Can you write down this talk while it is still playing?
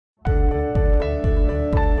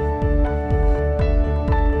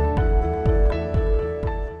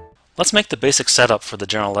Let's make the basic setup for the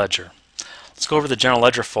General Ledger. Let's go over to the General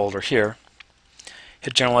Ledger folder here,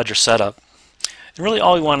 hit General Ledger Setup. And really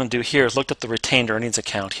all we want to do here is look at the retained earnings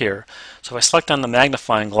account here. So if I select on the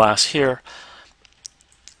magnifying glass here,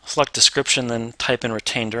 select description, then type in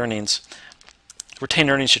retained earnings. Retained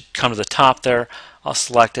earnings should come to the top there. I'll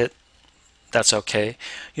select it. That's okay.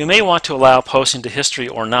 You may want to allow posting to history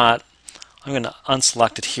or not. I'm going to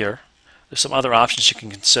unselect it here. There's some other options you can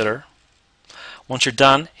consider. Once you're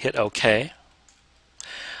done, hit OK.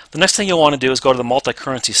 The next thing you'll want to do is go to the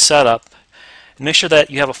multi-currency setup and make sure that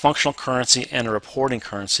you have a functional currency and a reporting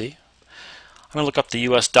currency. I'm going to look up the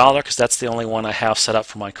US dollar because that's the only one I have set up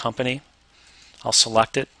for my company. I'll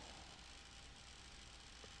select it.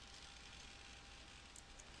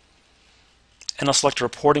 And I'll select a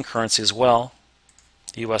reporting currency as well,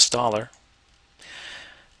 the US dollar.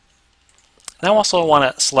 Now also I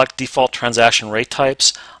want to select default transaction rate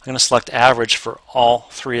types. I'm going to select average for all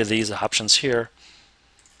three of these options here.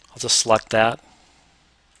 I'll just select that,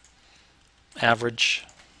 average,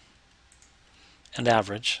 and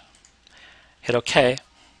average. Hit OK,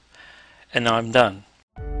 and now I'm done.